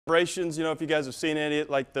separations. You know, if you guys have seen any,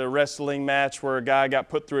 like the wrestling match where a guy got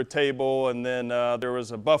put through a table, and then there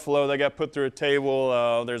was a buffalo that got put through a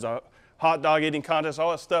table. There's a hot dog eating contest,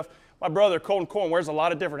 all that stuff. My brother, KORN, wears a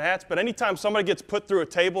lot of different hats, but anytime somebody gets put through a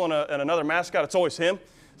table and another mascot, it's always him.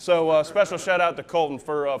 So special shout out to Colton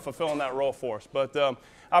for fulfilling that role for us. But I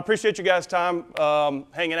appreciate you guys' time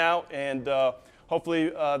hanging out, and hopefully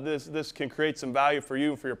this can create some value for you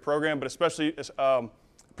and for your program, but especially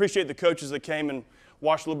appreciate the coaches that came and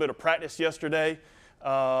watched a little bit of practice yesterday,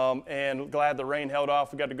 and glad the rain held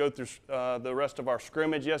off. We got to go through the rest of our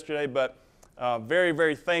scrimmage yesterday, but very,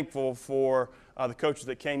 very thankful for the coaches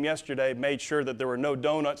that came yesterday, made sure that there were no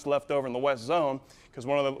donuts left over in the West Zone, because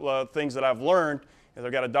one of the things that I've learned is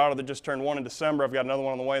I've got a daughter that just turned 1 in December. I've got another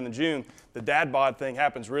one on the way in June. The dad bod thing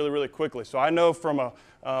happens really, really quickly. So I know from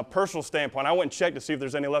a personal standpoint, I went and checked to see if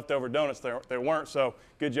there's any leftover donuts. There weren't, so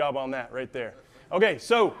good job on that right there. Okay,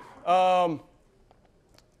 so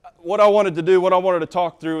what I wanted to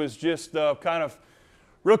talk through is just kind of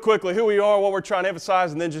real quickly who we are, what we're trying to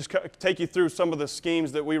emphasize, and then just take you through some of the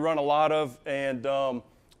schemes that we run a lot of, and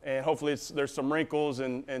hopefully there's some wrinkles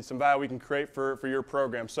and some value we can create for your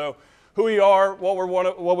program. So who we are, what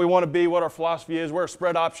we want to be, what our philosophy is. We're a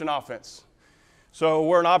spread option offense. So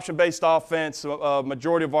we're an option-based offense. A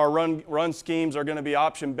majority of our run schemes are going to be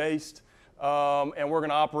option-based, and we're going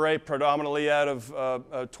to operate predominantly out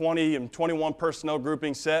of 20 and 21 personnel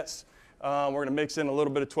grouping sets. We're going to mix in a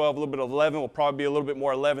little bit of 12, a little bit of 11. We'll probably be a little bit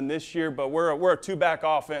more 11 this year, but we're a two-back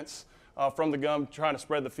offense from the gun trying to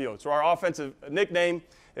spread the field. So our offensive nickname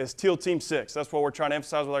is Teal Team 6. That's what we're trying to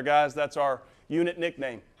emphasize with our guys. That's our unit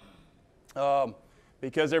nickname.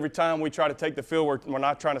 Because every time we try to take the field, we're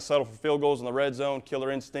not trying to settle for field goals in the red zone, killer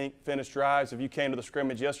instinct, finish drives. If you came to the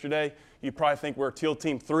scrimmage yesterday, you probably think we're Teal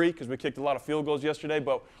Team 3 because we kicked a lot of field goals yesterday,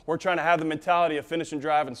 but we're trying to have the mentality of finishing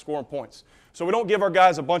drive and scoring points. So we don't give our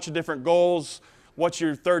guys a bunch of different goals. What's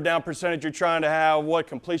your third down percentage you're trying to have? What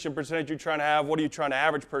completion percentage you're trying to have? What are you trying to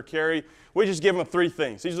average per carry? We just give them 3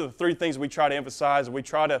 things. These are the 3 things we try to emphasize, and we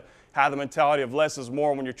try to have the mentality of less is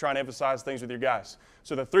more when you're trying to emphasize things with your guys.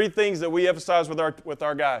 So the 3 things that we emphasize with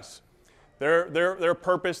our guys, their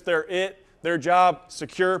purpose, their job,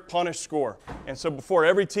 secure, punish, score. And so before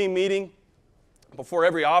every team meeting, before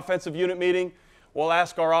every offensive unit meeting, we'll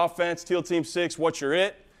ask our offense, Teal Team 6, what's your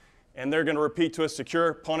it? And they're going to repeat to us,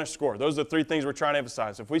 secure, punish, score. Those are the 3 things we're trying to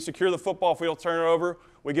emphasize. If we secure the football, if we don't turn it over,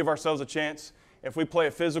 we give ourselves a chance. If we play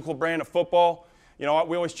a physical brand of football, you know,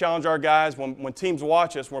 we always challenge our guys when teams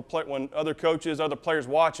watch us, when other coaches, other players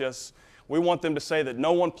watch us, we want them to say that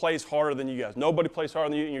no one plays harder than you guys. Nobody plays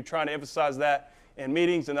harder than you, and you're trying to emphasize that in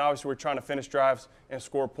meetings, and obviously we're trying to finish drives and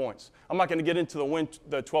score points. I'm not going to get into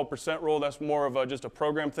the 12% rule. That's more of just a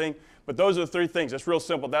program thing. But those are the 3 things. It's real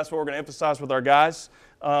simple. That's what we're going to emphasize with our guys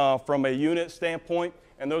from a unit standpoint,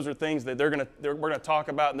 and those are things that we're going to talk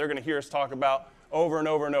about, and they're going to hear us talk about over and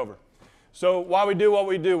over and over. So why we do what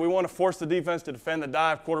we do, we want to force the defense to defend the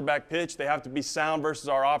dive, quarterback pitch. They have to be sound versus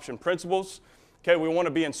our option principles. Okay, we want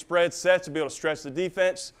to be in spread sets to be able to stretch the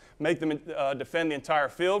defense, make them defend the entire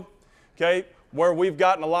field. Okay, where we've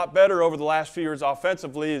gotten a lot better over the last few years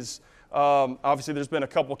offensively is obviously there's been a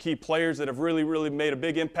couple key players that have really, really made a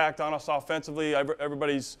big impact on us offensively.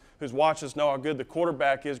 Everybody who's watched us know how good the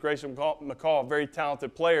quarterback is. Grayson McCall, a very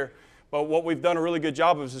talented player. But what we've done a really good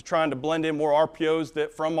job of is trying to blend in more RPOs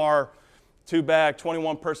that from our 2-back,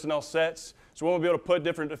 21 personnel sets. So we want to be able to put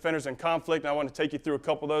different defenders in conflict, and I want to take you through a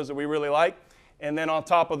couple of those that we really like. And then on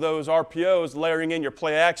top of those RPOs, layering in your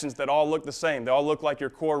play actions that all look the same. They all look like your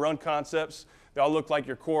core run concepts. They all look like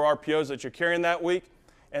your core RPOs that you're carrying that week.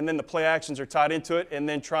 And then the play actions are tied into it, and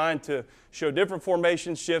then trying to show different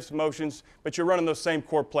formations, shifts, motions, but you're running those same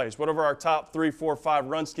core plays. Whatever our top 3, 4, 5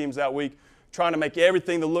 run schemes that week, trying to make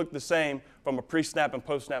everything to look the same from a pre-snap and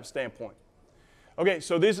post-snap standpoint. Okay,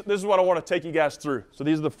 so this is what I want to take you guys through. So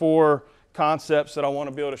these are the 4 concepts that I want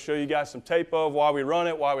to be able to show you guys some tape of, why we run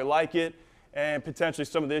it, why we like it, and potentially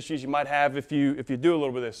some of the issues you might have if you do a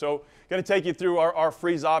little bit of this. So I'm going to take you through our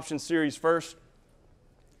freeze option series first.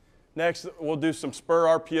 Next, we'll do some spur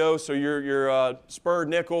RPOs, so your spur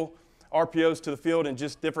nickel RPOs to the field and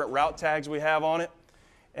just different route tags we have on it.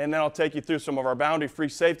 And then I'll take you through some of our boundary free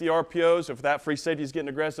safety RPOs, if that free safety is getting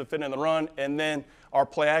aggressive, fitting in the run, and then our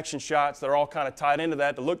play action shots that are all kind of tied into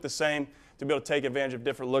that to look the same to be able to take advantage of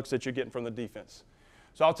different looks that you're getting from the defense.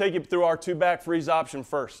 So I'll take you through our 2-back freeze option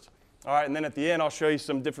first. All right, and then at the end, I'll show you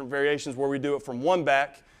some different variations where we do it from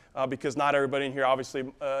 1-back because not everybody in here obviously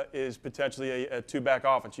is potentially a 2-back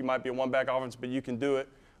offense. You might be a 1-back offense, but you can do it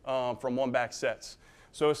from 1-back sets.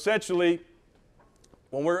 So essentially,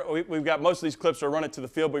 when we've got most of these clips are run it to the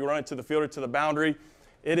field, but we run it to the field or to the boundary.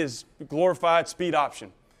 It is glorified speed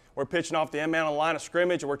option. we're pitching off the end man on the line of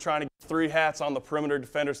scrimmage, and we're trying to get 3 hats on the perimeter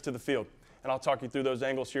defenders to the field. And I'll talk you through those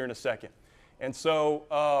angles here in a second. And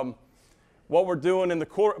so what we're doing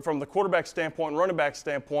from the quarterback standpoint and running back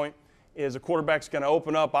standpoint is the quarterback's going to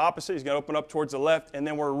open up opposite. He's going to open up towards the left, and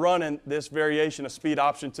then we're running this variation of speed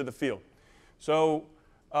option to the field. So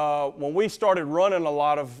when we started running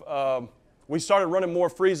we started running more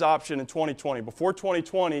freeze option in 2020. Before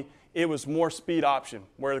 2020, it was more speed option,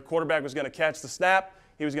 where the quarterback was going to catch the snap,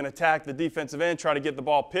 he was going to attack the defensive end, try to get the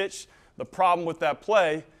ball pitched. The problem with that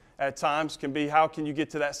play at times can be, how can you get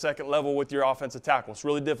to that second level with your offensive tackle? It's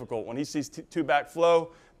really difficult. When he sees two-back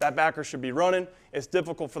flow, that backer should be running. It's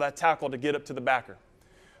difficult for that tackle to get up to the backer.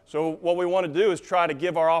 So what we want to do is try to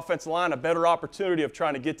give our offensive line a better opportunity of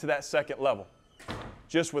trying to get to that second level.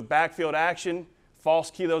 Just with backfield action,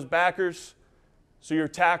 false key those backers, so your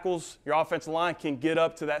tackles, your offensive line can get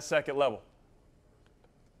up to that second level.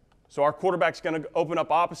 So our quarterback's going to open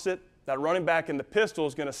up opposite. That running back in the pistol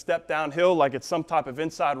is going to step downhill like it's some type of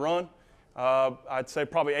inside run. I'd say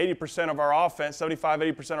probably 80% of our offense,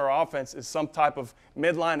 75-80% of our offense is some type of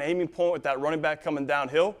midline aiming point with that running back coming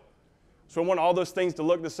downhill. So we want all those things to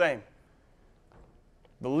look the same.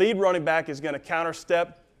 The lead running back is going to counter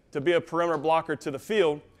step to be a perimeter blocker to the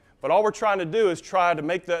field. But all we're trying to do is try to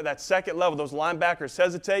make that second level, those linebackers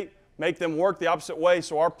hesitate, make them work the opposite way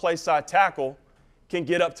so our play side tackle can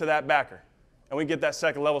get up to that backer, and we get that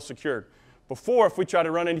second level secured. Before, if we try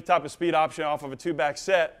to run any type of speed option off of a two-back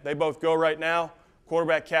set, they both go right now.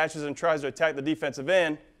 Quarterback catches and tries to attack the defensive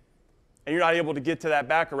end, and you're not able to get to that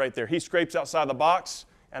backer right there. He scrapes outside the box,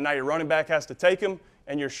 and now your running back has to take him,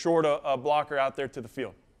 and you're short a blocker out there to the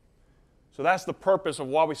field. So that's the purpose of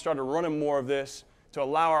why we started running more of this, to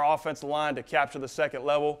allow our offensive line to capture the second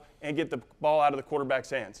level and get the ball out of the quarterback's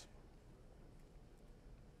hands.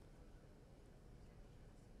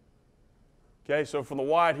 Okay, so from the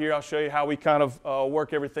wide here, I'll show you how we kind of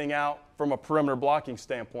work everything out from a perimeter blocking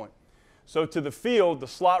standpoint. So to the field, the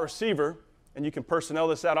slot receiver, and you can personnel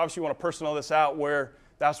this out. Obviously, you want to personnel this out where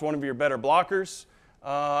that's one of your better blockers.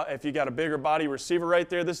 If you got a bigger body receiver right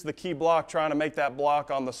there, this is the key block, trying to make that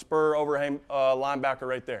block on the spur overhang linebacker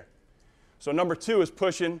right there. So number 2 is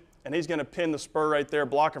pushing, and he's going to pin the spur right there,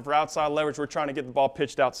 blocking for outside leverage. We're trying to get the ball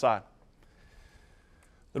pitched outside.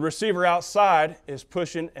 The receiver outside is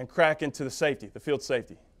pushing and cracking to the safety, the field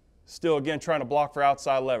safety. Still, again, trying to block for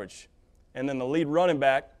outside leverage. And then the lead running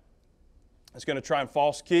back is going to try and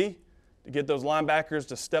false key to get those linebackers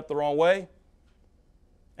to step the wrong way.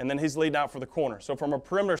 And then he's leading out for the corner. So from a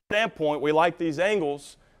perimeter standpoint, we like these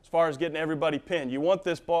angles as far as getting everybody pinned. You want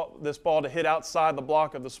this ball to hit outside the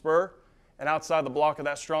block of the spur and outside the block of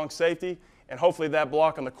that strong safety, and hopefully that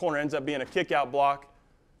block on the corner ends up being a kick-out block,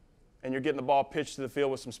 and you're getting the ball pitched to the field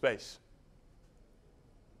with some space.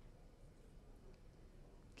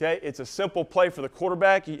 Okay, it's a simple play for the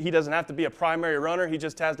quarterback. He doesn't have to be a primary runner. He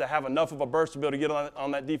just has to have enough of a burst to be able to get on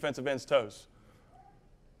that defensive end's toes.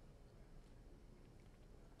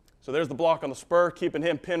 So there's the block on the spur, keeping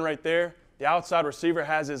him pinned right there. The outside receiver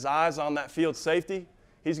has his eyes on that field safety.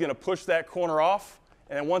 He's going to push that corner off,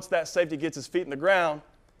 and then once that safety gets his feet in the ground,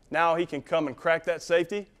 now he can come and crack that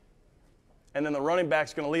safety, and then the running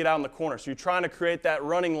back's going to lead out in the corner. So you're trying to create that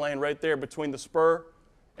running lane right there between the spur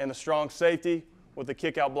and the strong safety with the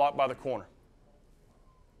kick-out block by the corner.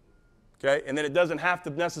 Okay, and then it doesn't have to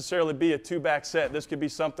necessarily be a two-back set. This could be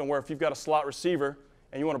something where if you've got a slot receiver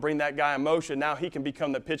and you want to bring that guy in motion, now he can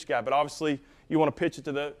become the pitch guy. But obviously, you want to pitch it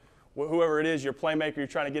to whoever it is, your playmaker, you're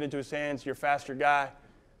trying to get into his hands, your faster guy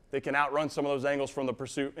that can outrun some of those angles from the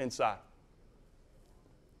pursuit inside.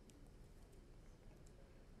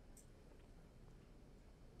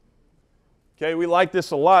 Okay, we like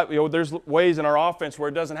this a lot. There's ways in our offense where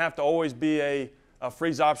it doesn't have to always be a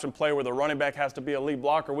freeze option play where the running back has to be a lead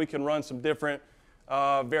blocker. We can run some different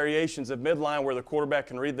variations of midline where the quarterback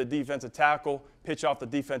can read the defensive tackle, pitch off the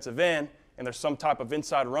defensive end, and there's some type of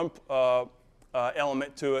inside run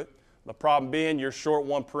element to it. The problem being you're short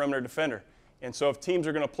one perimeter defender. And so if teams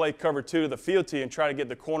are going to play cover 2 to the field tee and try to get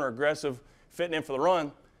the corner aggressive, fitting in for the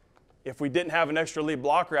run, if we didn't have an extra lead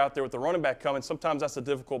blocker out there with the running back coming, sometimes that's a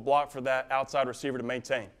difficult block for that outside receiver to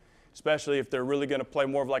maintain, especially if they're really going to play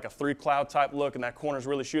more of like a 3-cloud type look and that corner's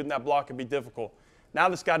really shooting. That block can be difficult. Now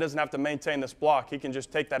this guy doesn't have to maintain this block. He can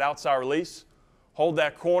just take that outside release, hold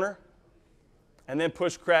that corner, and then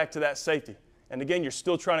push crack to that safety. And again, you're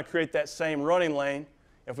still trying to create that same running lane.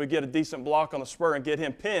 If we get a decent block on the spur and get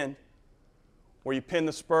him pinned, where you pin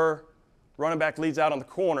the spur, running back leads out on the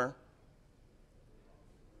corner,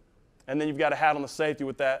 and then you've got a hat on the safety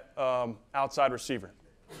with that outside receiver.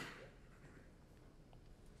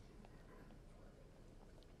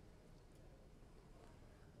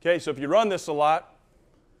 Okay, so if you run this a lot,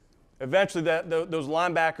 eventually those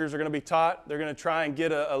linebackers are going to be taught. They're going to try and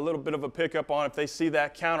get a little bit of a pickup on if they see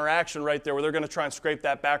that counter action right there where they're going to try and scrape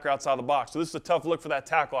that backer outside the box. So this is a tough look for that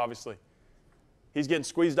tackle, obviously. He's getting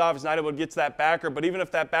squeezed off. He's not able to get to that backer. But even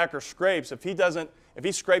if that backer scrapes, if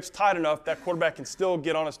he scrapes tight enough, that quarterback can still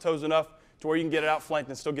get on his toes enough to where you can get it out flanked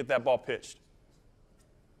and still get that ball pitched.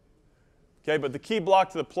 Okay, but the key block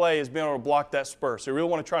to the play is being able to block that spur. So you really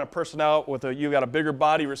want to try to personnel with you got a bigger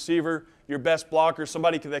body receiver, your best blocker,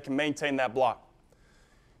 somebody that can maintain that block.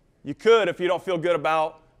 You could, if you don't feel good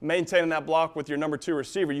about maintaining that block with your number 2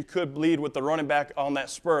 receiver, you could lead with the running back on that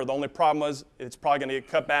spur. The only problem is it's probably going to get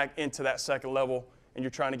cut back into that second level, and you're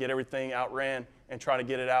trying to get everything outran and try to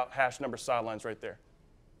get it out hash number sidelines right there.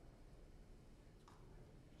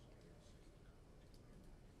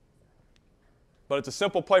 But it's a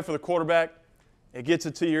simple play for the quarterback. It gets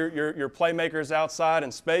it to your playmakers outside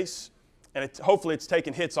in space, and hopefully it's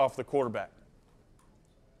taking hits off the quarterback.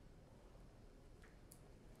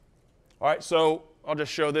 All right, so I'll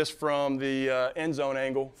just show this from the end zone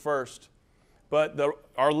angle first. But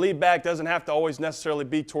our lead back doesn't have to always necessarily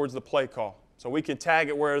be towards the play call. So we can tag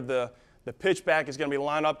it where the pitch back is going to be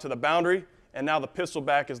lined up to the boundary, and now the pistol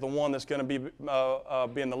back is the one that's going to be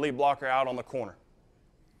being the lead blocker out on the corner.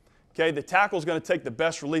 Okay, the tackle is going to take the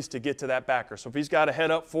best release to get to that backer. So if he's got a head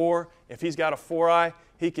up 4, if he's got a 4-eye,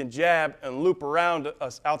 he can jab and loop around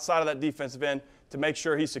us outside of that defensive end to make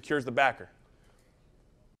sure he secures the backer.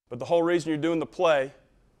 But the whole reason you're doing the play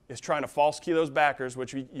is trying to false key those backers,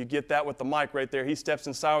 which you get that with the mic right there. He steps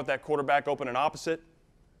inside with that quarterback open and opposite.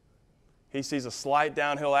 He sees a slight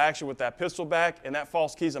downhill action with that pistol back, and that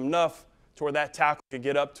false keys him enough to where that tackle can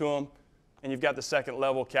get up to him, and you've got the second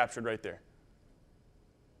level captured right there.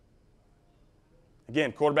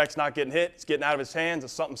 Again, quarterback's not getting hit. It's getting out of his hands.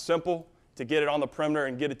 It's something simple to get it on the perimeter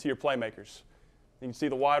and get it to your playmakers. You can see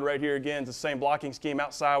the wide right here again. It's the same blocking scheme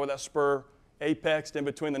outside with that spur apexed in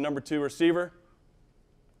between the number 2 receiver.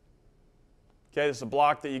 Okay, this is a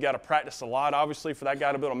block that you got to practice a lot, obviously, for that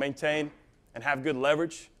guy to be able to maintain and have good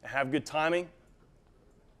leverage and have good timing.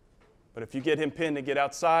 But if you get him pinned and get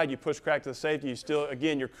outside, you push crack to the safety, you still,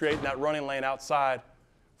 again, you're creating that running lane outside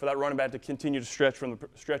for that running back to continue to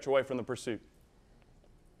stretch away from the pursuit.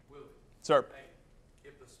 Willie, sir. Hey,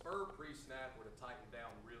 if the spur pre-snap were to tighten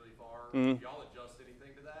down really far, do y'all adjust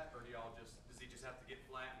anything to that, or does he just have to get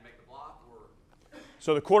flat and make the block? Or?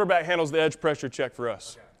 So the quarterback handles the edge pressure check for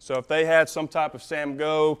us. Okay. So if they had some type of Sam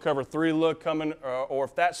Go, cover 3 look coming, or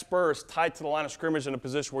if that spur is tight to the line of scrimmage in a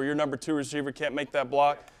position where your number 2 receiver can't make that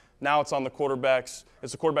block, now it's on the quarterback's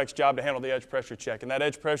job to handle the edge pressure check. And that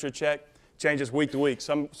edge pressure check changes week to week.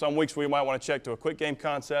 Some weeks we might want to check to a quick game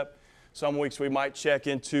concept. Some weeks we might check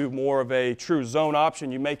into more of a true zone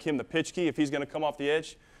option. You make him the pitch key if he's going to come off the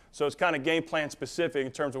edge. So it's kind of game plan specific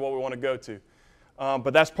in terms of what we want to go to.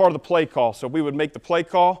 But that's part of the play call. So we would make the play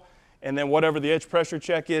call, and then whatever the edge pressure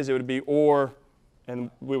check is, it would be or,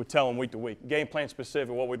 and we would tell them week to week. Game plan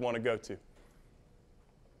specific, what we'd want to go to.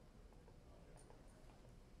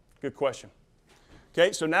 Good question.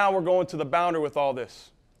 Okay, so now we're going to the boundary with all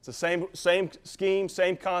this. It's the same scheme,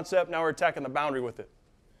 same concept. Now we're attacking the boundary with it.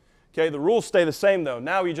 Okay, the rules stay the same though.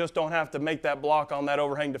 Now you just don't have to make that block on that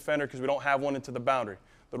overhang defender because we don't have one into the boundary.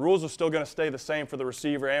 The rules are still going to stay the same for the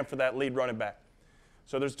receiver and for that lead running back.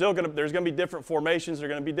 So there's going to be different formations, there's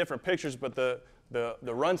going to be different pictures, but the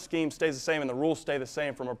run scheme stays the same and the rules stay the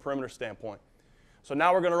same from a perimeter standpoint. So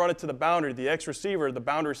now we're going to run it to the boundary. The ex-receiver, the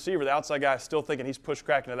boundary receiver, the outside guy is still thinking he's push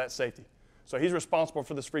cracking to that safety. So he's responsible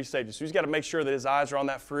for this free safety. So he's got to make sure that his eyes are on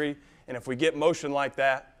that free, and if we get motion like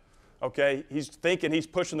that, okay, he's thinking he's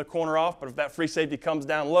pushing the corner off, but if that free safety comes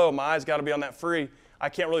down low, my eyes got to be on that free. I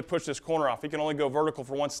can't really push this corner off. He can only go vertical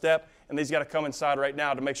for 1 step, and he's got to come inside right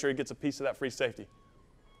now to make sure he gets a piece of that free safety.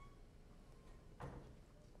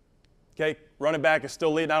 Okay, running back is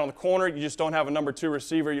still leading out on the corner. You just don't have a number 2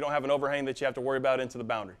 receiver. You don't have an overhang that you have to worry about into the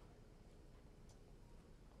boundary.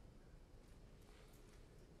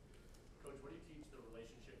 Coach, what do you teach the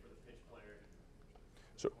relationship for the pitch player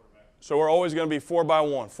and the quarterback? So we're always going to be 4 by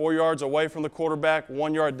 1, 4 yards away from the quarterback,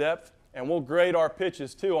 1 yard depth, and we'll grade our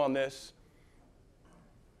pitches too on this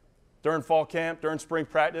during fall camp, during spring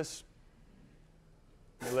practice.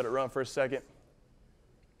 Let me let it run for a second.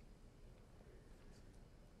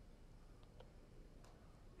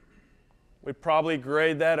 We'd probably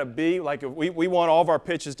grade that a B. Like we want all of our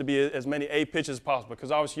pitches to be as many A pitches as possible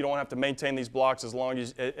because obviously you don't have to maintain these blocks as long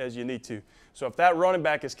as you need to. So if that running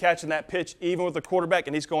back is catching that pitch even with the quarterback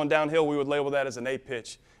and he's going downhill, we would label that as an A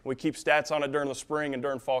pitch. We keep stats on it during the spring and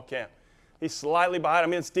during fall camp. He's slightly behind. I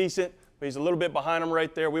mean, it's decent, but he's a little bit behind him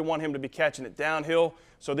right there. We want him to be catching it downhill,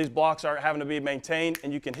 so these blocks aren't having to be maintained,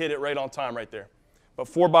 and you can hit it right on time right there. But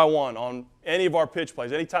 4x1 on any of our pitch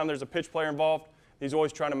plays, anytime there's a pitch player involved, he's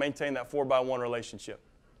always trying to maintain that 4x1 relationship.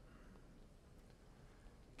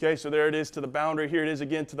 Okay, so there it is to the boundary. Here it is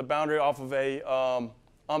again to the boundary off of a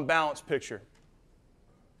unbalanced picture.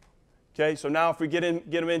 Okay, so now if we get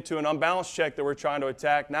him into an unbalanced check that we're trying to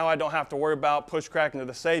attack, now I don't have to worry about push cracking to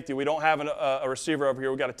the safety. We don't have a receiver over here.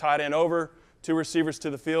 We've got a tight end over, 2 receivers to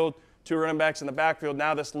the field, 2 running backs in the backfield.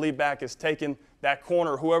 Now this lead back is taking that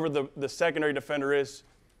corner, whoever the secondary defender is,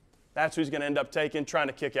 that's who he's going to end up taking, trying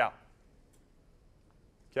to kick out.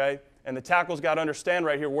 Okay, and the tackle's got to understand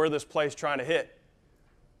right here where this play's trying to hit.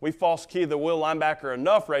 We false key the will linebacker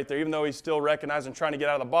enough right there, even though he's still recognizing trying to get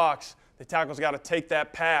out of the box. The tackle's got to take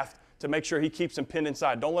that path to make sure he keeps him pinned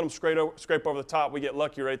inside. Don't let him scrape over the top. We get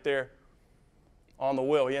lucky right there on the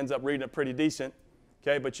will. He ends up reading it pretty decent.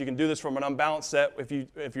 Okay, but you can do this from an unbalanced set. If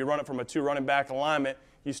you run it from a 2 running back alignment,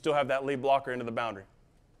 you still have that lead blocker into the boundary.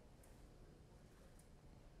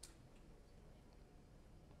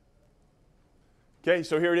 Okay,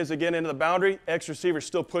 so here it is again into the boundary. X receiver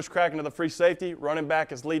still push cracking to the free safety. Running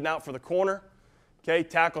back is leading out for the corner. Okay,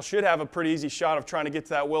 tackle should have a pretty easy shot of trying to get to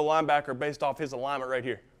that will linebacker based off his alignment right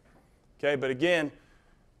here. Okay, but again,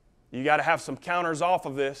 you got to have some counters off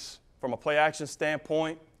of this from a play action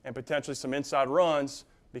standpoint and potentially some inside runs,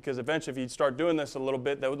 because eventually if you start doing this a little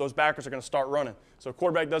bit, those backers are going to start running. So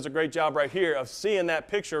quarterback does a great job right here of seeing that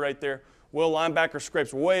picture right there. Will linebacker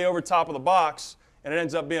scrapes way over top of the box, and it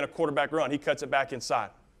ends up being a quarterback run. He cuts it back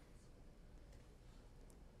inside.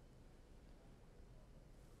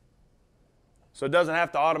 So it doesn't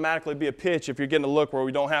have to automatically be a pitch if you're getting a look where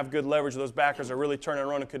we don't have good leverage. Those backers are really turning and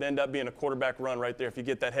running. It could end up being a quarterback run right there if you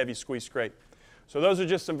get that heavy squeeze scrape. So those are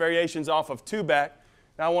just some variations off of 2-back.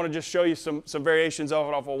 Now I want to just show you some variations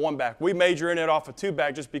off of 1-back. We major in it off of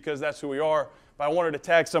 2-back just because that's who we are. But I wanted to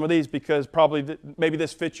tag some of these because probably maybe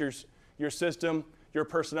this fits your system, your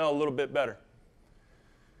personnel a little bit better.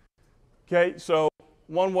 Okay, so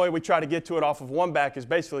one way we try to get to it off of 1-back is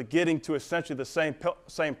basically getting to essentially the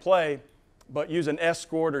same play, but using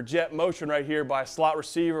escort or jet motion right here by a slot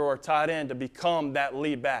receiver or a tight end to become that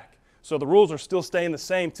lead back. So the rules are still staying the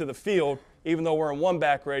same to the field, even though we're in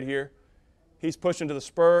 1-back right here. He's pushing to the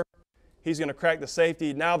spur. He's going to crack the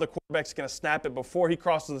safety. Now the quarterback's going to snap it before he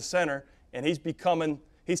crosses the center, and he's taking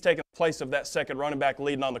the place of that second running back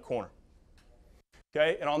leading on the corner.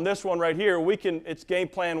 Okay, and on this one right here, it's game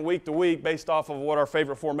plan week to week based off of what our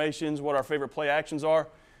favorite formations, what our favorite play actions are.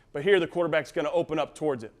 But here the quarterback's going to open up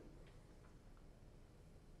towards it.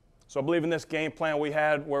 So I believe in this game plan we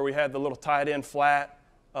had where we had the little tight end flat,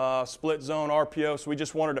 split zone RPO. So we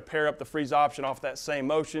just wanted to pair up the freeze option off that same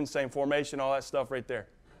motion, same formation, all that stuff right there.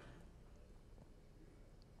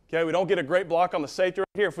 Okay, we don't get a great block on the safety right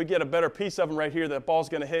here. If we get a better piece of him right here, that ball's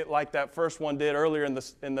going to hit like that first one did earlier in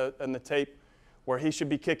the tape, where he should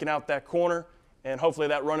be kicking out that corner, and hopefully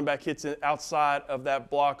that running back hits it outside of that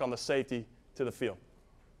block on the safety to the field.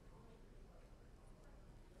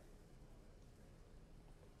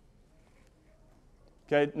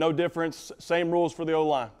 Okay, no difference, same rules for the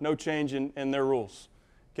O-line, no change in their rules.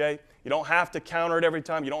 Okay, you don't have to counter it every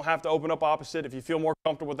time. You don't have to open up opposite. If you feel more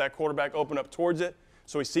comfortable with that quarterback, open up towards it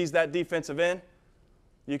so he sees that defensive end.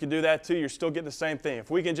 You can do that too. You're still getting the same thing. If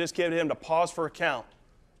we can just get him to pause for a count,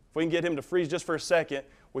 if we can get him to freeze just for a second,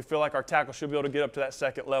 we feel like our tackle should be able to get up to that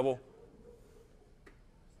second level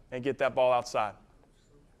and get that ball outside.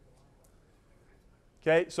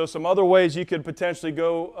 Okay, so some other ways you could potentially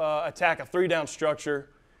go attack a 3-down structure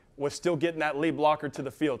with still getting that lead blocker to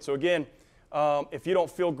the field. So again, if you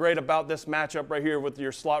don't feel great about this matchup right here with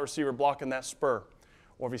your slot receiver blocking that spur,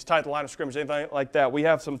 or if he's tight to the line of scrimmage, anything like that, we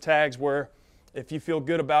have some tags where if you feel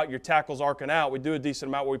good about your tackles arcing out, we do a decent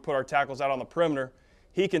amount where we put our tackles out on the perimeter.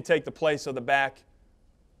 He can take the place of the back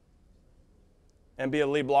and be a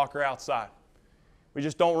lead blocker outside. We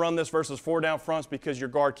just don't run this versus 4-down fronts because your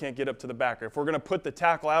guard can't get up to the backer. If we're going to put the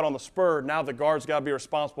tackle out on the spur, now the guard's got to be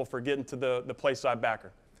responsible for getting to the play side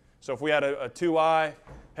backer. So if we had a 2-eye,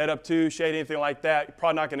 head up 2, shade, anything like that, you're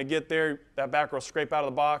probably not going to get there. That backer will scrape out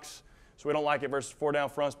of the box. So we don't like it versus 4-down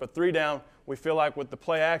fronts. But 3-down, we feel like with the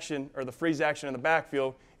play action or the freeze action in the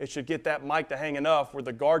backfield, it should get that Mike to hang enough where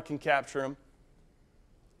the guard can capture him.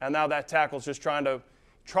 And now that tackle's just trying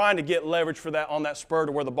to get leverage for that on that spur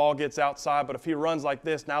to where the ball gets outside. But if he runs like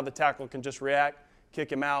this, now the tackle can just react,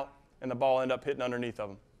 kick him out, and the ball end up hitting underneath of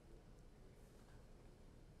him.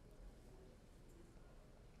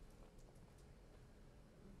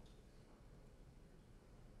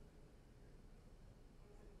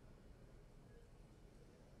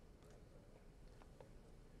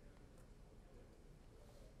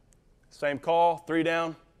 Same call, 3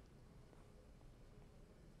 down.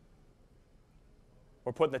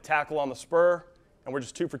 We're putting the tackle on the spur, and we're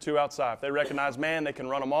just 2 for 2 outside. If they recognize man, they can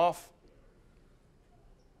run them off.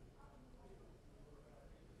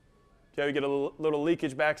 Okay, we get a little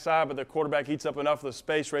leakage backside, but the quarterback eats up enough of the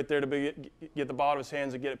space right there to get the ball out of his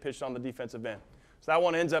hands and get it pitched on the defensive end. So that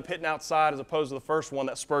one ends up hitting outside as opposed to the first one,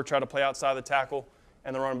 that spur tried to play outside the tackle,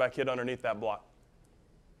 and the running back hit underneath that block.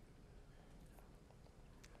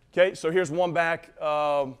 Okay, so here's one back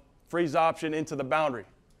freeze option into the boundary.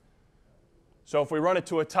 So if we run it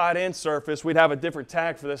to a tight end surface, we'd have a different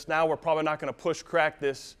tag for this. Now we're probably not going to push crack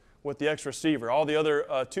this with the X receiver. All the other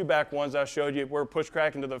 2-back ones I showed you were push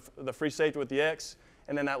crack into the free safety with the X,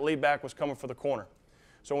 and then that lead back was coming for the corner.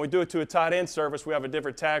 So when we do it to a tight end surface, we have a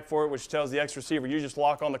different tag for it, which tells the X receiver, you just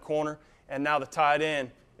lock on the corner, and now the tight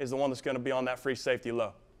end is the one that's going to be on that free safety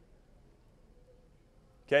low.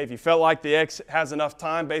 Okay, if you felt like the X has enough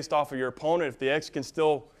time based off of your opponent, if the X can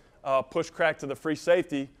still push crack to the free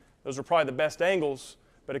safety, those are probably the best angles,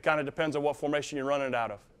 but it kind of depends on what formation you're running it out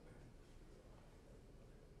of.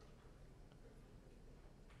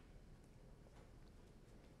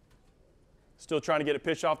 Still trying to get it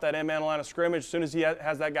pitched off that end-man line of scrimmage. As soon as he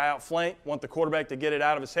has that guy out flanked, want the quarterback to get it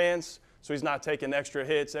out of his hands so he's not taking extra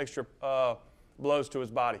hits, extra blows to his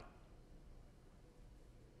body.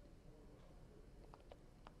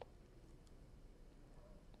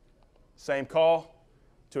 Same call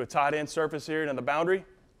to a tight end surface here in the boundary.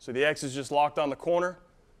 So the X is just locked on the corner,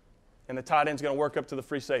 and the tight end's going to work up to the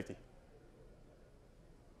free safety.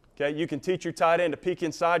 Okay, you can teach your tight end to peek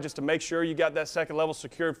inside just to make sure you got that second level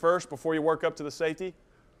secured first before you work up to the safety.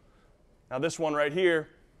 Now this one right here,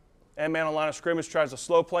 end-man on line of scrimmage tries to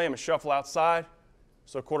slow play him and shuffle outside,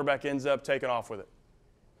 so the quarterback ends up taking off with it.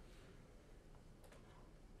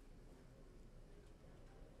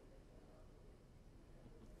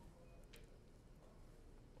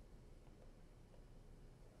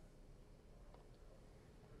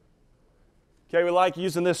 Okay, we like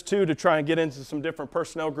using this too to try and get into some different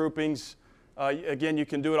personnel groupings. Again, you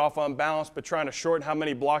can do it off unbalanced, but trying to shorten how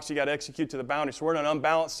many blocks you got to execute to the boundary. So we're in an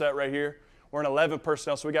unbalanced set right here. We're in 11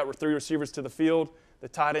 personnel, so we got 3 receivers to the field. The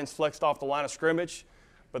tight end's flexed off the line of scrimmage,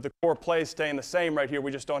 but the core play is staying the same right here.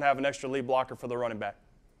 We just don't have an extra lead blocker for the running back.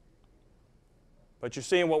 But you're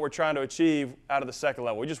seeing what we're trying to achieve out of the second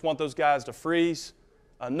level. We just want those guys to freeze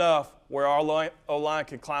enough where our O-line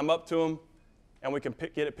can climb up to them, and we can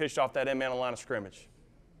get it pitched off that end-man line of scrimmage.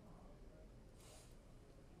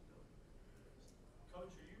 Coach,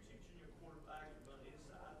 are you teaching your quarterback to run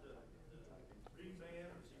inside the read man,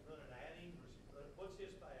 or is he running at him, or is he running, what's his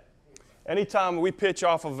path? Anytime we pitch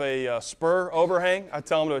off of a spur overhang, I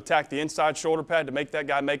tell them to attack the inside shoulder pad to make that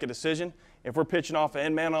guy make a decision. If we're pitching off an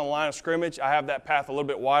end-man on the line of scrimmage, I have that path a little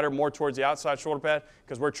bit wider, more towards the outside shoulder pad,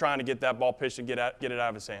 because we're trying to get that ball pitched and get it out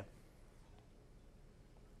of his hand.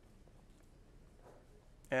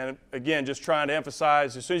 And again, just trying to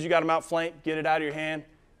emphasize, as soon as you got him out flanked, get it out of your hand,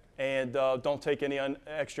 and don't take any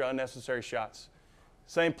extra unnecessary shots.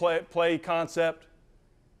 Same play concept,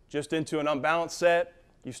 just into an unbalanced set.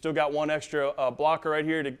 You've still got one extra blocker right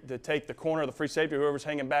here to take the corner of the free safety, whoever's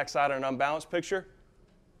hanging backside in an unbalanced picture.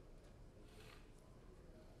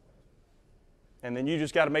 And then you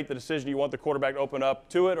just got to make the decision you want the quarterback to open up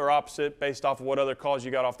to it or opposite based off of what other calls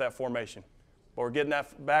you got off that formation. But we're getting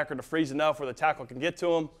that backer to freeze enough where the tackle can get to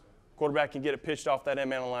him, quarterback can get it pitched off that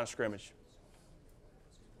end-man on the line of scrimmage.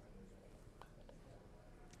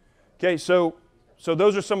 Okay, so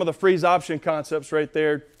those are some of the freeze option concepts right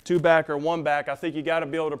there, 2-back or 1-back. I think you got to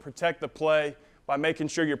be able to protect the play by making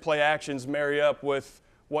sure your play actions marry up with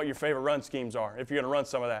what your favorite run schemes are, if you're going to run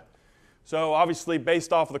some of that. So obviously,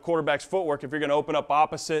 based off of the quarterback's footwork, if you're going to open up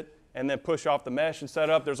opposite and then push off the mesh and set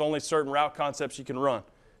up, there's only certain route concepts you can run,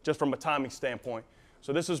 just from a timing standpoint.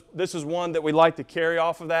 So this is one that we like to carry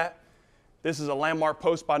off of that. This is a landmark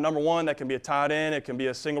post by number 1. That can be a tight end, it can be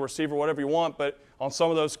a single receiver, whatever you want. But on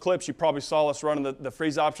some of those clips, you probably saw us running the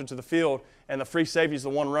freeze option to the field, and the free safety is the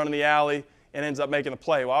one running the alley and ends up making the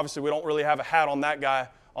play. Well, obviously, we don't really have a hat on that guy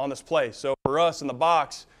on this play. So for us in the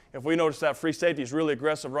box, if we notice that free safety is really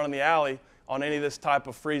aggressive running the alley on any of this type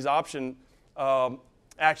of freeze option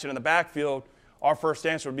action in the backfield, our first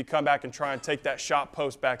answer would be come back and try and take that shot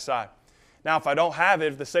post backside. Now, if I don't have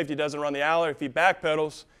it, if the safety doesn't run the alley, if he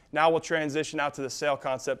backpedals, now we'll transition out to the sail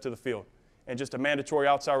concept to the field. And just a mandatory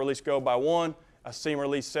outside release go by 1, a seam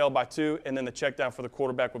release sail by 2, and then the check down for the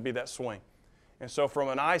quarterback would be that swing. And so from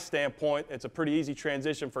an eye standpoint, it's a pretty easy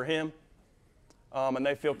transition for him, and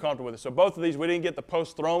they feel comfortable with it. So both of these, we didn't get the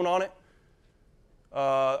post thrown on it.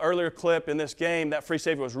 Earlier clip in this game, that free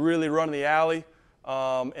safety was really running the alley.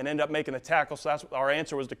 and end up making the tackle. So that's our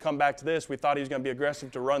answer was to come back to this. We thought he was going to be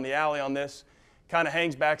aggressive to run the alley on this. Kind of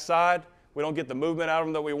hangs backside. We don't get the movement out of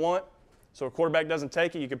him that we want. So a quarterback doesn't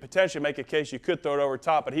take it. You could potentially make a case you could throw it over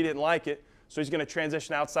top, but he didn't like it. So he's going to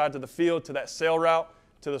transition outside to the field, to that sail route,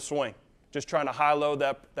 to the swing. Just trying to high-load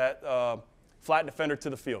that flat defender to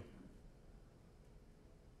the field.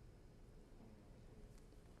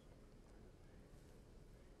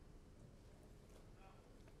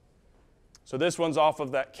 So this one's off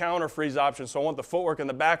of that counter freeze option, so I want the footwork in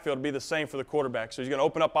the backfield to be the same for the quarterback. So he's going to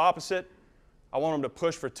open up opposite. I want him to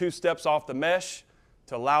push for 2 steps off the mesh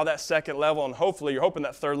to allow that second level, and hopefully you're hoping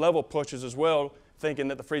that third level pushes as well, thinking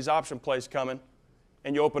that the freeze option play is coming,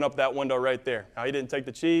 and you open up that window right there. Now, he didn't take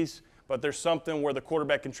the cheese, but there's something where the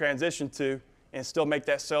quarterback can transition to and still make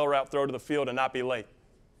that sail route throw to the field and not be late.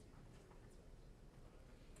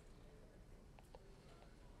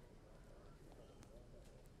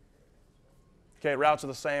 Okay, routes are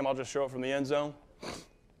the same. I'll just show it from the end zone.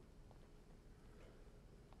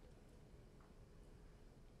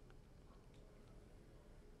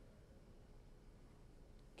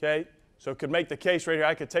 Okay, so could make the case right here.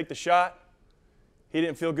 I could take the shot. He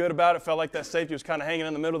didn't feel good about it. Felt like that safety was kind of hanging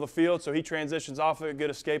in the middle of the field, so he transitions off of it, good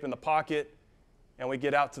escape in the pocket, and we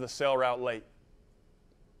get out to the sail route late.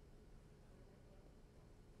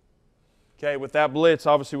 Okay, with that blitz,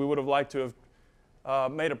 obviously we would have liked to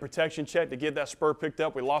have made a protection check to get that spur picked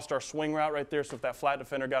up. We lost our swing route right there, so if that flat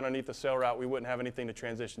defender got underneath the sail route, we wouldn't have anything to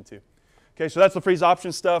transition to. Okay, so that's the freeze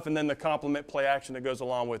option stuff, and then the complement play action that goes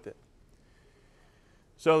along with it.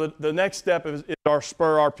 So the next step is our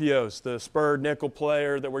spur RPOs, the spur nickel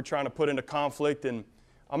player that we're trying to put into conflict. And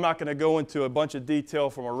I'm not going to go into a bunch of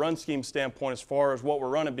detail from a run scheme standpoint as far as what we're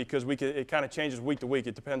running, because it kind of changes week to week.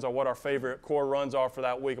 It depends on what our favorite core runs are for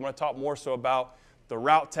that week. I'm going to talk more so about the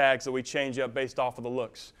route tags that we change up based off of the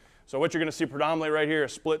looks. So what you're going to see predominantly right here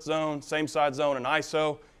is split zone, same side zone, and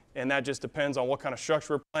ISO. And that just depends on what kind of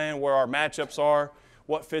structure we're playing, where our matchups are,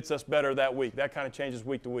 what fits us better that week. That kind of changes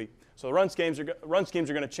week to week. So the run schemes are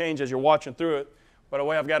going to change as you're watching through it. But the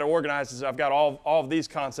way I've got it organized is I've got all of these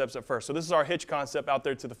concepts at first. So this is our hitch concept out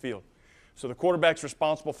there to the field. So the quarterback's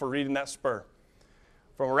responsible for reading that spur.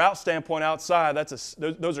 From a route standpoint outside, those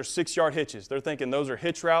are 6-yard hitches. They're thinking those are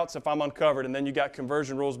hitch routes if I'm uncovered, and then you got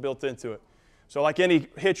conversion rules built into it. So like any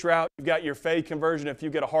hitch route, you've got your fade conversion if you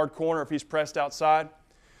get a hard corner, if he's pressed outside.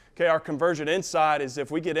 Okay, our conversion inside is if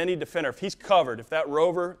we get any defender, if he's covered, if that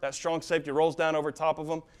rover, that strong safety rolls down over top of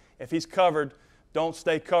him, if he's covered, don't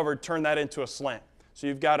stay covered, turn that into a slant. So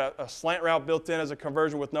you've got a slant route built in as a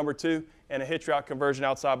conversion with number 2 and a hitch route conversion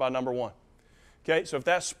outside by number 1. Okay, so if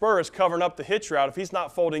that spur is covering up the hitch route, if he's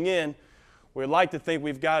not folding in, we'd like to think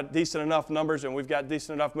we've got decent enough numbers and we've got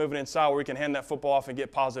decent enough movement inside where we can hand that football off and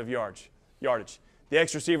get positive yardage. The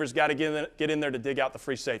X receiver's got to get in there to dig out the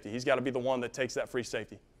free safety. He's got to be the one that takes that free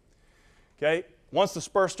safety. Okay, once the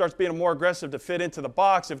spur starts being more aggressive to fit into the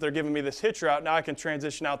box, if they're giving me this hitch route, now I can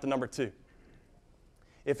transition out to number 2.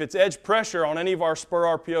 If it's edge pressure on any of our spur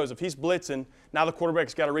RPOs, if he's blitzing, now the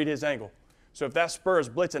quarterback's got to read his angle. So if that spur is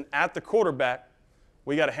blitzing at the quarterback,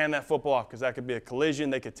 we got to hand that football off because that could be a collision,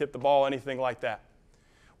 they could tip the ball, anything like that.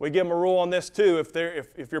 We give them a rule on this too.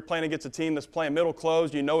 If you're playing against a team that's playing middle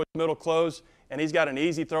closed, you know it's middle closed, and he's got an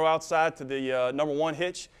easy throw outside to the number 1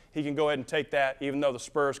 hitch, he can go ahead and take that even though the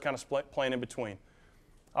spur is kind of playing in between.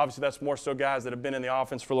 Obviously, that's more so guys that have been in the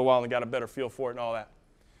offense for a little while and got a better feel for it and all that.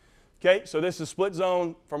 Okay, so this is split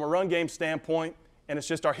zone from a run game standpoint, and it's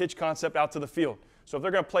just our hitch concept out to the field. So if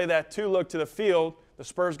they're going to play that 2 look to the field, the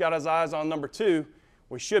spur's got his eyes on number 2,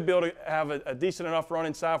 we should be able to have a decent enough run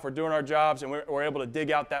inside if we're doing our jobs and we're able to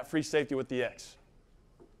dig out that free safety with the X.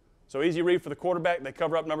 So easy read for the quarterback. They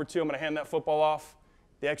cover up number 2. I'm going to hand that football off.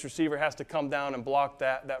 The X receiver has to come down and block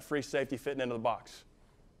that free safety fitting into the box.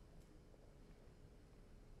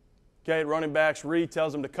 Okay, running back's read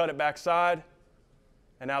tells him to cut it backside.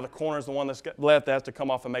 And now the corner is the one that's left that has to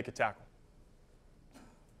come off and make a tackle.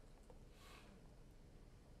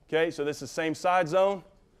 Okay, so this is same side zone.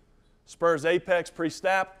 Spurs apex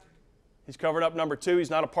pre-snap. He's covered up number 2. He's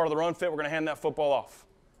not a part of the run fit. We're going to hand that football off.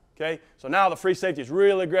 Okay, so now the free safety is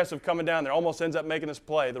really aggressive coming down there. Almost ends up making this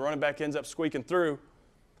play. The running back ends up squeaking through.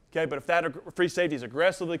 Okay, but if that free safety is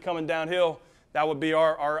aggressively coming downhill, that would be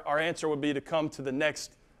our answer would be to come to the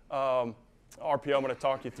next RPO I'm going to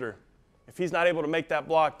talk you through. If he's not able to make that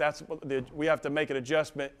block, we have to make an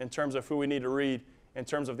adjustment in terms of who we need to read in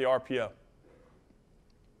terms of the RPO.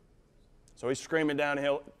 So he's screaming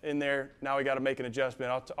downhill in there. Now we got to make an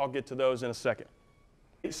adjustment. I'll get to those in a second.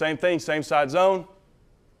 Same thing, same side zone.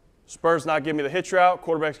 Spurs not giving me the hitch route.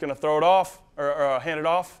 Quarterback's going to throw it off or hand it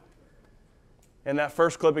off. In that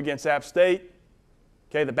first clip against App State,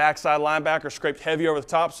 Okay, the backside linebacker scraped heavy over the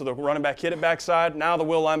top, so the running back hit it backside. Now the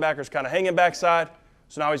will linebacker is kind of hanging backside,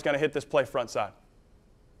 so now he's going to hit this play front side.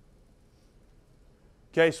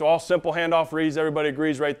 Okay, so all simple handoff reads. Everybody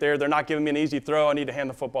agrees right there. They're not giving me an easy throw. I need to hand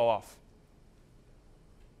the football off.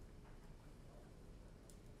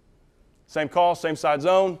 Same call, same side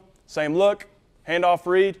zone, same look, handoff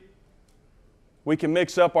read. We can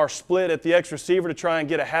mix up our split at the X receiver to try and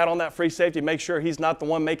get a hat on that free safety, make sure he's not the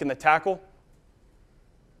one making the tackle.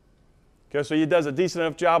 Okay, so he does a decent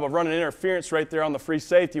enough job of running interference right there on the free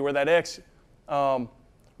safety where that X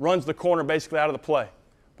runs the corner basically out of the play.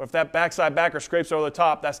 But if that backside backer scrapes over the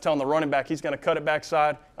top, that's telling the running back he's going to cut it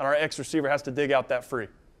backside, and our X receiver has to dig out that free.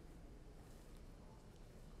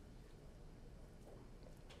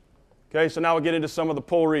 Okay, so now we'll get into some of the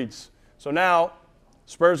pull reads. So now,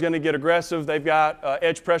 Spur's going to get aggressive. They've got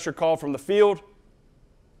edge pressure call from the field.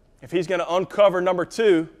 If he's going to uncover number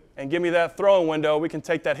 2 and give me that throwing window, we can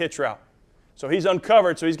take that hitch route. So he's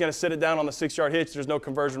uncovered, so he's going to sit it down on the 6-yard hitch. There's no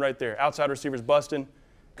conversion right there. Outside receiver's busting.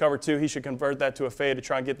 Cover 2, he should convert that to a fade to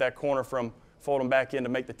try and get that corner from folding back in to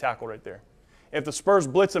make the tackle right there. If the Spur's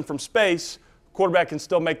blitzing from space, quarterback can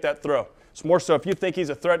still make that throw. It's more so if you think he's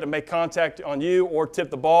a threat to make contact on you or tip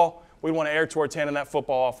the ball, we want to err towards handing that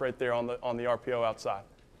football off right there on the RPO outside.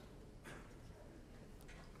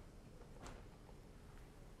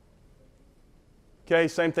 Okay,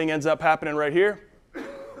 same thing ends up happening right here.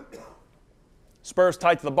 Spurs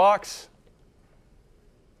tight to the box.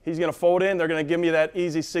 He's going to fold in. They're going to give me that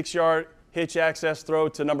easy 6-yard hitch access throw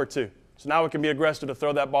to number 2. So now we can be aggressive to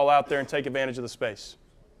throw that ball out there and take advantage of the space.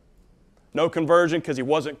 No conversion because he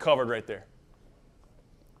wasn't covered right there.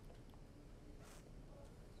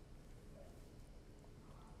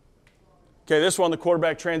 Okay, this one, the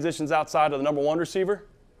quarterback transitions outside of the number 1 receiver.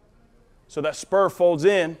 So that spur folds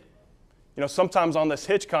in. You know, sometimes on this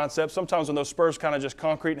hitch concept, sometimes when those spurs kind of just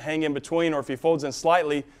concrete and hang in between, or if he folds in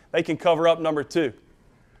slightly, they can cover up number 2.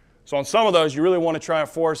 So on some of those, you really want to try and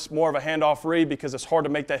force more of a handoff read because it's hard to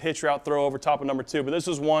make that hitch route throw over top of number 2. But this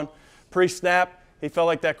is one pre-snap. He felt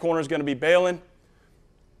like that corner is going to be bailing.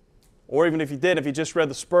 Or even if he just read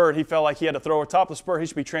the spur, he felt like he had to throw over top of the spur, he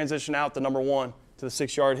should be transitioning out to number 1 to the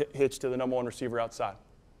 6-yard hitch to the number 1 receiver outside.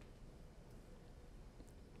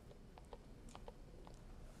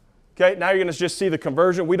 Okay, now you're going to just see the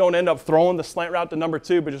conversion. We don't end up throwing the slant route to number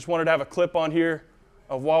 2, but just wanted to have a clip on here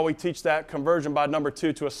of while we teach that conversion by number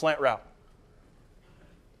 2 to a slant route.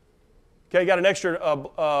 Okay, got an extra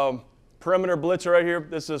perimeter blitzer right here.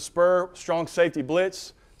 This is a spur, strong safety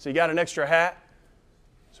blitz. So you got an extra hat.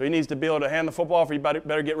 So he needs to be able to hand the football off, or you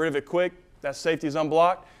better get rid of it quick. That safety is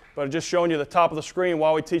unblocked. But just showing you the top of the screen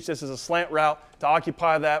while we teach this as a slant route to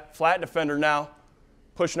occupy that flat defender now,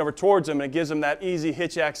 pushing over towards him, and it gives him that easy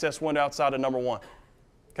hitch access window outside of number 1.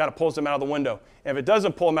 Kind of pulls him out of the window. And if it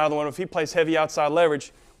doesn't pull him out of the window, if he plays heavy outside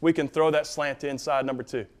leverage, we can throw that slant to inside number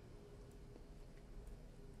 2.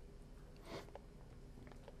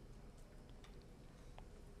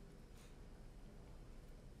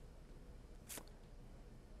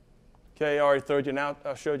 Okay, I already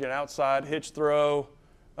showed you an outside hitch throw.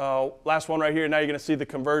 Last one right here, now you're going to see the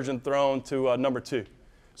conversion thrown to number 2.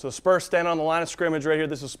 So the spur stand on the line of scrimmage right here.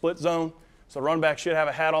 This is split zone. So the running back should have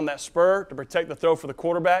a hat on that spur to protect the throw for the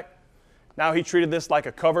quarterback. Now he treated this like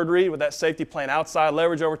a covered read with that safety playing outside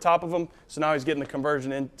leverage over top of him. So now he's getting the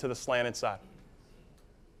conversion into the slant inside.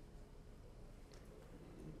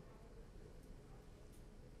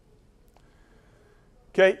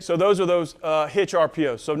 Okay, so those are those hitch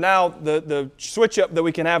RPOs. So now the switch up that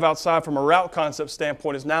we can have outside from a route concept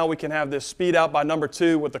standpoint is now we can have this speed out by number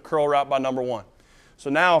 2 with the curl route by number 1. So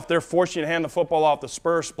now if they're forcing you to hand the football off, the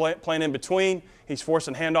spur playing in between, he's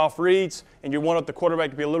forcing handoff reads, and you want the quarterback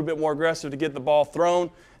to be a little bit more aggressive to get the ball thrown.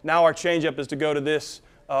 Now our changeup is to go to this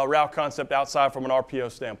route concept outside from an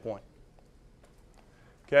RPO standpoint.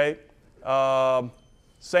 Okay.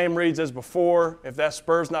 Same reads as before. If that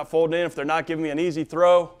spur's not folding in, if they're not giving me an easy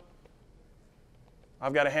throw,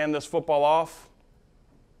 I've got to hand this football off.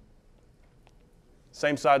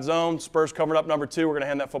 Same side zone. Spurs covered up number 2. We're going to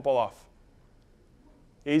hand that football off.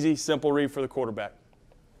 Easy, simple read for the quarterback.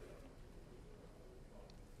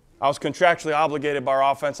 I was contractually obligated by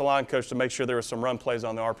our offensive line coach to make sure there was some run plays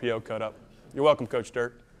on the RPO cut up. You're welcome, Coach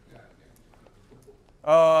Dirt.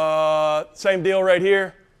 Same deal right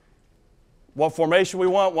here. What formation we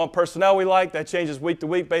want, what personnel we like. That changes week to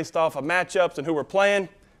week based off of matchups and who we're playing.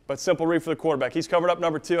 But simple read for the quarterback. He's covered up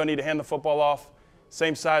number 2. I need to hand the football off.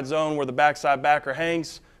 Same side zone where the backside backer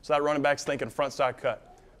hangs. So that running back's thinking front side cut.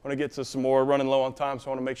 I want to get to some more, running low on time, so I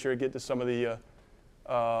want to make sure I get to some of the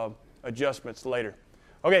adjustments later.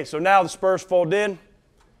 Okay, so now the Spurs fold in.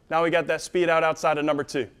 Now we got that speed out outside of number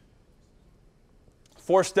 2.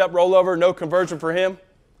 4-step rollover, no conversion for him.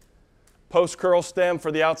 Post curl stem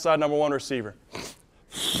for the outside number 1 receiver.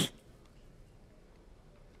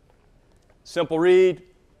 Simple read.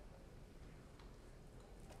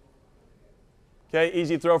 Okay,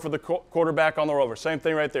 easy throw for the quarterback on the rover. Same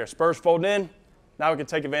thing right there. Spurs fold in. Now we can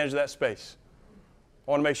take advantage of that space.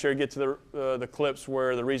 I want to make sure to get to the clips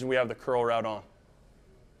where the reason we have the curl route on.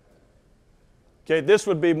 Okay, this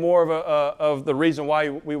would be more of the reason why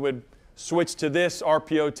we would switch to this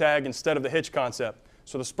RPO tag instead of the hitch concept.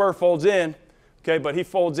 So the spur folds in, okay, but he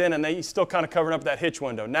folds in and he's still kind of covering up that hitch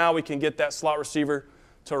window. Now we can get that slot receiver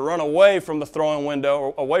to run away from the throwing window,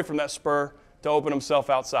 or away from that spur, to open himself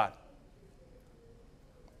outside.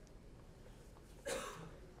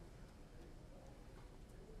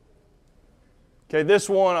 Okay, this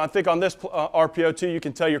one, I think on this RPO too, you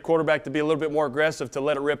can tell your quarterback to be a little bit more aggressive to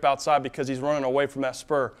let it rip outside because he's running away from that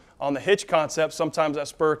spur. On the hitch concept, sometimes that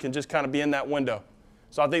spur can just kind of be in that window.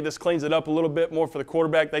 So I think this cleans it up a little bit more for the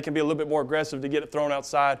quarterback. They can be a little bit more aggressive to get it thrown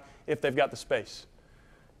outside if they've got the space.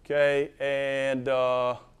 Okay, and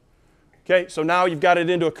okay, so now you've got it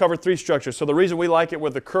into a cover 3 structure. So the reason we like it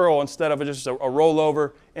with the curl instead of just a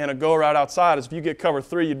rollover and a go route outside is if you get cover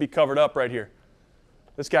 3, you'd be covered up right here.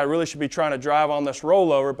 This guy really should be trying to drive on this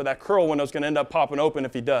rollover, but that curl window is going to end up popping open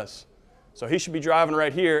if he does. So he should be driving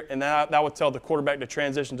right here, and that would tell the quarterback to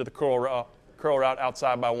transition to the curl route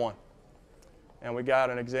outside by 1. And we got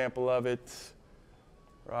an example of it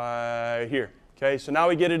right here. Okay, so now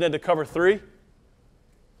we get it into cover 3.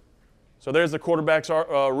 So there's the quarterback's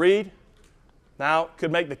read. Now,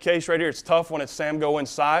 could make the case right here. It's tough when it's Sam go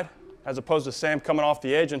inside as opposed to Sam coming off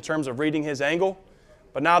the edge in terms of reading his angle.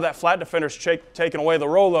 But now that flat defender's taking away the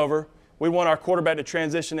rollover, we want our quarterback to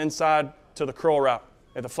transition inside to the curl route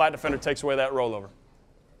if the flat defender takes away that rollover.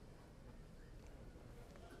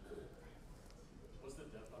 What's the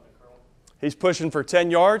depth on the curl? He's pushing for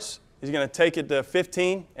 10 yards. He's going to take it to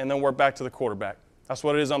 15 and then work back to the quarterback. That's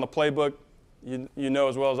what it is on the playbook. You know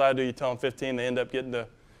as well as I do, you tell them 15, they end up getting to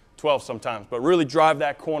 12 sometimes. But really drive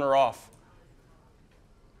that corner off.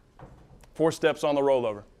 4 steps on the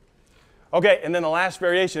rollover. Okay, and then the last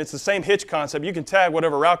variation, it's the same hitch concept. You can tag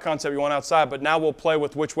whatever route concept you want outside, but now we'll play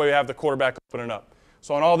with which way we have the quarterback opening up.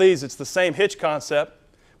 So on all these, it's the same hitch concept,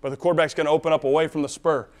 but the quarterback's going to open up away from the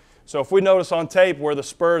spur. So if we notice on tape where the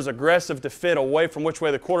spur is aggressive to fit away from which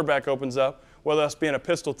way the quarterback opens up, whether us being a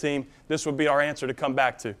pistol team, this would be our answer to come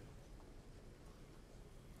back to.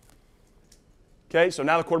 Okay, so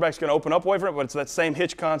now the quarterback's going to open up away from it, but it's that same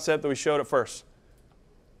hitch concept that we showed at first.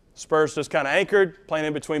 Spurs just kind of anchored, playing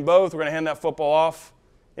in between both. We're going to hand that football off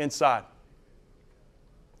inside.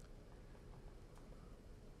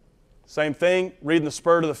 Same thing, reading the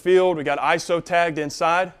spur to the field. We got ISO tagged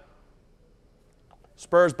inside.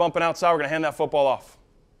 Spurs bumping outside. We're going to hand that football off.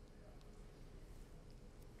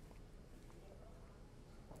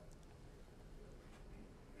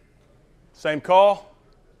 Same call,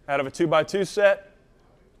 out of a 2x2 set.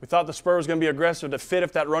 We thought the spur was going to be aggressive to fit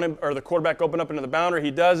if that running or the quarterback opened up into the boundary. He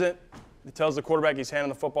doesn't. He tells the quarterback he's handing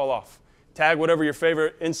the football off. Tag whatever your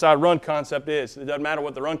favorite inside run concept is. It doesn't matter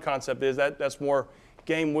what the run concept is. That's more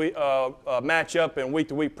game matchup and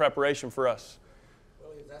week-to-week preparation for us. Well,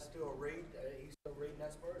 is that still a read? He's still reading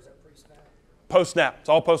that spur? Is that pre-snap? Post-snap. It's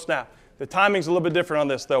all post-snap. The timing's a little bit different on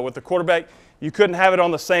this, though. With the quarterback, you couldn't have it on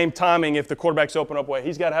the same timing if the quarterback's open up way.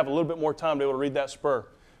 He's got to have a little bit more time to be able to read that spur.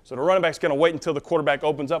 So the running back's going to wait until the quarterback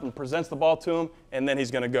opens up and presents the ball to him, and then he's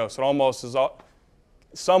going to go. So it almost is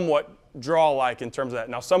somewhat draw-like in terms of that.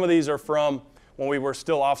 Now, some of these are from when we were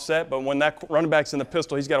still offset, but when that running back's in the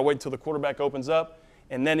pistol, he's got to wait until the quarterback opens up,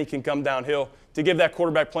 and then he can come downhill to give that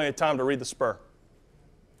quarterback plenty of time to read the spur.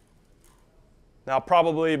 Now,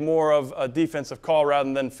 probably more of a defensive call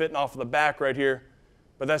rather than fitting off of the back right here,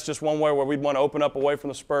 but that's just one way where we'd want to open up away from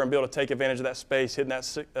the spur and be able to take advantage of that space, hitting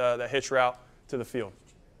that hitch route to the field.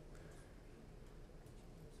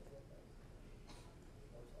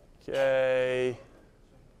 Okay,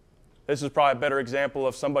 this is probably a better example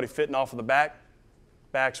of somebody fitting off of the back.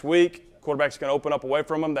 Back's weak, quarterback's going to open up away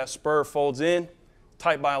from him. That spur folds in,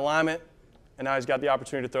 tight by alignment, and now he's got the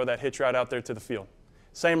opportunity to throw that hitch route out there to the field.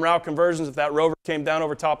 Same route conversions. If that rover came down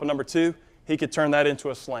over top of number 2, he could turn that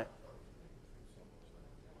into a slant.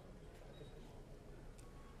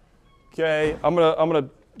 Okay, I'm gonna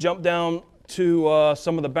jump down to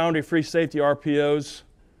some of the boundary free safety RPOs,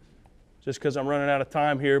 just because I'm running out of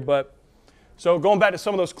time here. But so going back to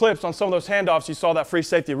some of those clips, on some of those handoffs, you saw that free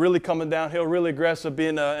safety really coming downhill, really aggressive,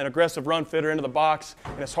 being an aggressive run fitter into the box,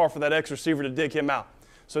 and it's hard for that X receiver to dig him out.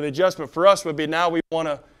 So the adjustment for us would be now we want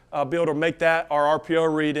to be able to make that our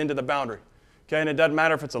RPO read into the boundary. Okay, and it doesn't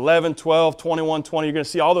matter if it's 11, 12, 21, 20. You're going to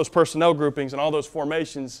see all those personnel groupings and all those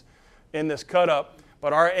formations in this cut up.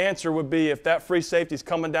 But our answer would be if that free safety is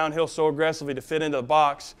coming downhill so aggressively to fit into the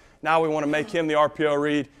box, now we want to make him the RPO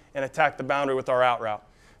read and attack the boundary with our out route.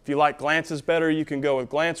 If you like glances better, you can go with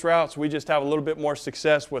glance routes. We just have a little bit more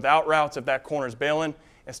success with out routes if that corner is bailing,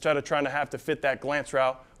 instead of trying to have to fit that glance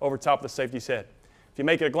route over top of the safety's head. If you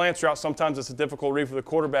make it a glance route, sometimes it's a difficult read for the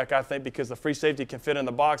quarterback, I think, because the free safety can fit in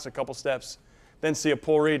the box a couple steps, then see a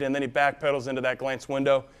pull read, and then he backpedals into that glance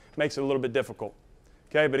window. Makes it a little bit difficult.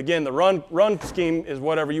 Okay, but again, the run scheme is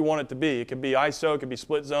whatever you want it to be. It could be ISO, it could be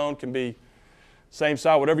split zone, it can be same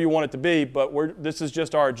side, whatever you want it to be, but this is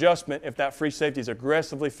just our adjustment if that free safety is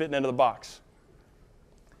aggressively fitting into the box.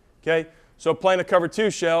 Okay, so playing a cover 2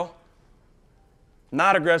 shell,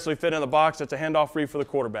 not aggressively fitting in the box, that's a handoff read for the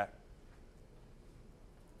quarterback.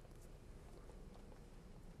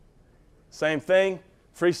 Same thing,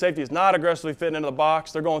 free safety is not aggressively fitting into the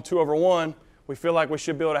box. They're going 2 over 1. We feel like we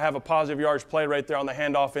should be able to have a positive yardage play right there on the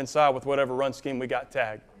handoff inside with whatever run scheme we got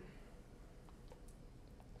tagged.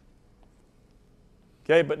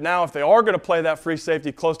 Okay, but now if they are going to play that free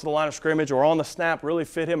safety close to the line of scrimmage or on the snap, really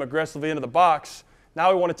fit him aggressively into the box,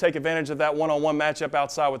 now we want to take advantage of that one-on-one matchup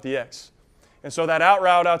outside with the X. And so that out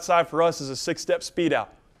route outside for us is a 6-step speed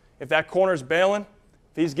out. If that corner's bailing,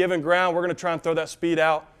 if he's giving ground, we're going to try and throw that speed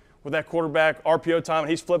out with that quarterback RPO time, and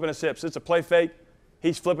he's flipping his hips. It's a play fake.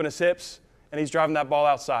 He's flipping his hips, and he's driving that ball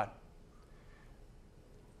outside.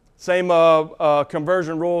 Same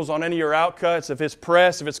conversion rules on any of your out cuts. If it's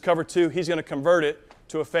press, if it's cover 2, he's going to convert it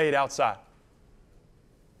to a fade outside.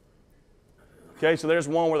 Okay, so there's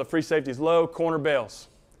one where the free safety is low, corner bails.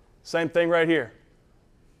 Same thing right here.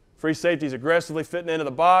 Free safety is aggressively fitting into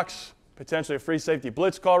the box, potentially a free safety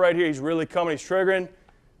blitz call right here. He's really coming, he's triggering.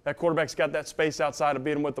 That quarterback's got that space outside to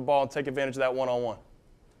beat him with the ball and take advantage of that one-on-one.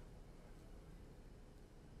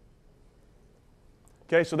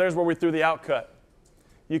 Okay, so there's where we threw the out cut.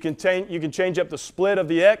 You can change up the split of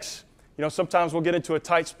the X. You know, sometimes we'll get into a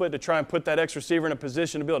tight split to try and put that X receiver in a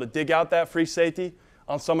position to be able to dig out that free safety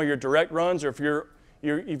on some of your direct runs, or if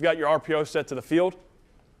you've got your RPO set to the field.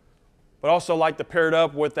 But also like to pair it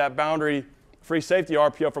up with that boundary free safety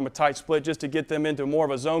RPO from a tight split just to get them into more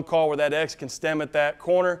of a zone call where that X can stem at that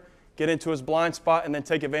corner, get into his blind spot, and then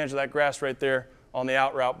take advantage of that grass right there on the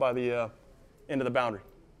out route by the end of the boundary.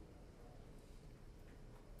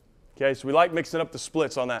 Okay, so we like mixing up the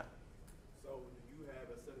splits on that. So do you have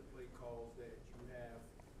a set of play calls that you have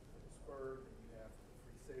for the spur, and you have for the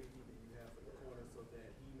free safety, and you have for the corner, so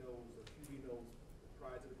that he knows, or QB knows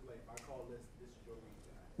prior to the play, if I call this is your read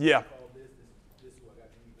guy. Yeah. If I call this is who I got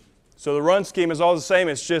to read. So the run scheme is all the same.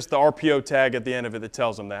 It's just the RPO tag at the end of it that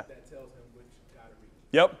tells them that. That tells him which guy to read.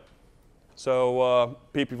 Yep. So,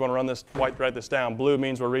 Pete, if you want to run this, write this down. Blue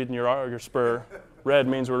means we're reading your spur. Red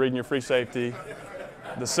means we're reading your free safety.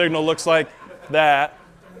 The signal looks like that.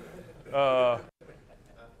 But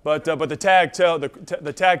the tag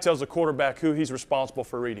tells the quarterback who he's responsible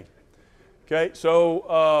for reading. Okay,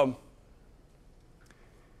 so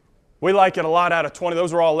we like it a lot out of 20.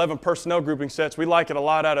 Those are all 11 personnel grouping sets. We like it a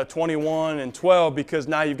lot out of 21 and 12 because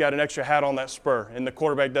now you've got an extra hat on that spur, and the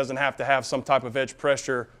quarterback doesn't have to have some type of edge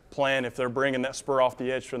pressure plan if they're bringing that spur off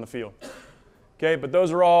the edge from the field. Okay, but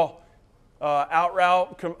those are all out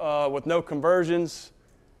route with no conversions.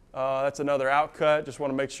 That's another out cut. Just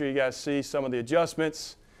want to make sure you guys see some of the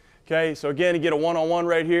adjustments. Okay, so again, you get a one-on-one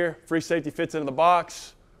right here. Free safety fits into the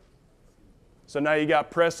box. So now you got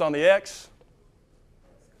press on the X.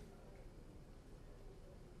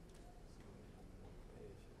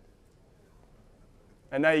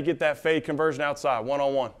 And now you get that fade conversion outside,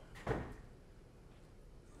 one-on-one.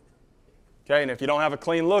 Okay, and if you don't have a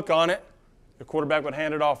clean look on it, the quarterback would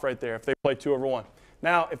hand it off right there if they play 2 over 1.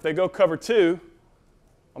 Now, if they go cover 2,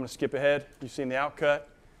 I'm going to skip ahead. You've seen the out cut.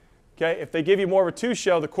 Okay, if they give you more of a 2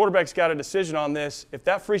 shell, the quarterback's got a decision on this. If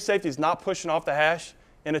that free safety is not pushing off the hash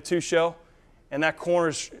in a 2 shell and that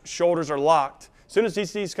corner's shoulders are locked, as soon as he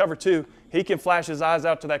sees cover 2, he can flash his eyes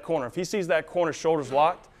out to that corner. If he sees that corner's shoulders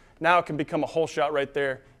locked, now it can become a hole shot right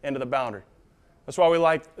there into the boundary. That's why we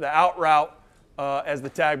like the out route as the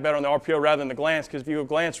tag better on the RPO rather than the glance, because if you go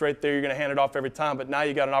glance right there, you're going to hand it off every time, but now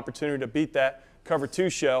you got an opportunity to beat that cover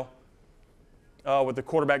 2 shell with the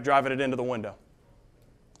quarterback driving it into the window.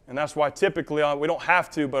 And that's why typically, we don't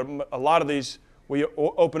have to, but a lot of these, we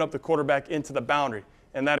open up the quarterback into the boundary.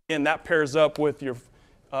 And that, again, that pairs up with your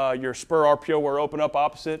spur RPO where open up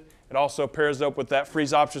opposite. It also pairs up with that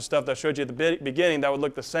freeze option stuff that I showed you at the beginning that would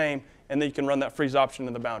look the same, and then you can run that freeze option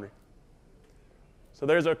in the boundary. So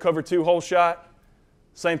there's our cover 2 hole shot.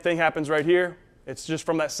 Same thing happens right here. It's just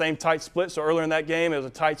from that same tight split. So earlier in that game, it was a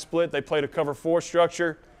tight split. They played a cover 4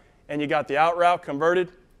 structure, and you got the out route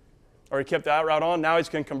converted, or he kept the out route on. Now he's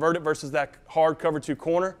going to convert it versus that hard cover 2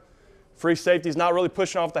 corner. Free safety's not really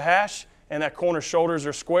pushing off the hash, and that corner shoulders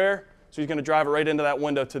are square, so he's going to drive it right into that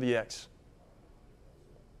window to the X.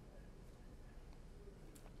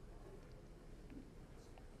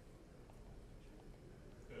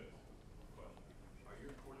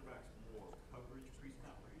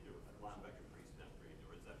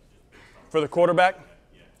 For the quarterback,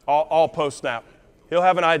 all post snap. He'll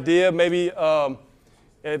have an idea, maybe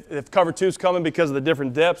if cover 2's coming because of the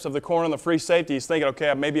different depths of the corner and the free safety, he's thinking,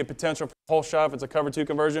 okay, maybe a potential for a hole shot if it's a cover 2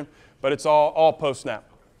 conversion, but it's all post snap.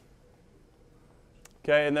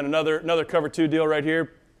 Okay, and then another cover 2 deal right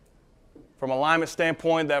here. From alignment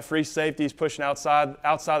standpoint, that free safety is pushing outside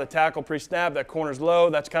the tackle pre-snap. That corner's low.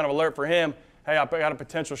 That's kind of alert for him. Hey, I got a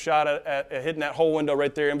potential shot at hitting that hole window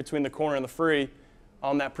right there in between the corner and the free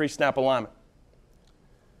on that pre-snap alignment.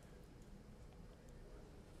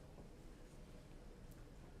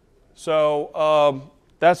 So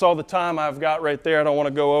that's all the time I've got right there. I don't want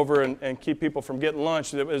to go over and keep people from getting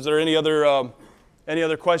lunch. Is there any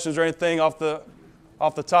other questions or anything off the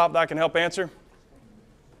top that I can help answer?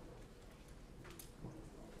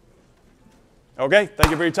 Okay, thank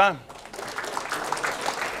you for your time.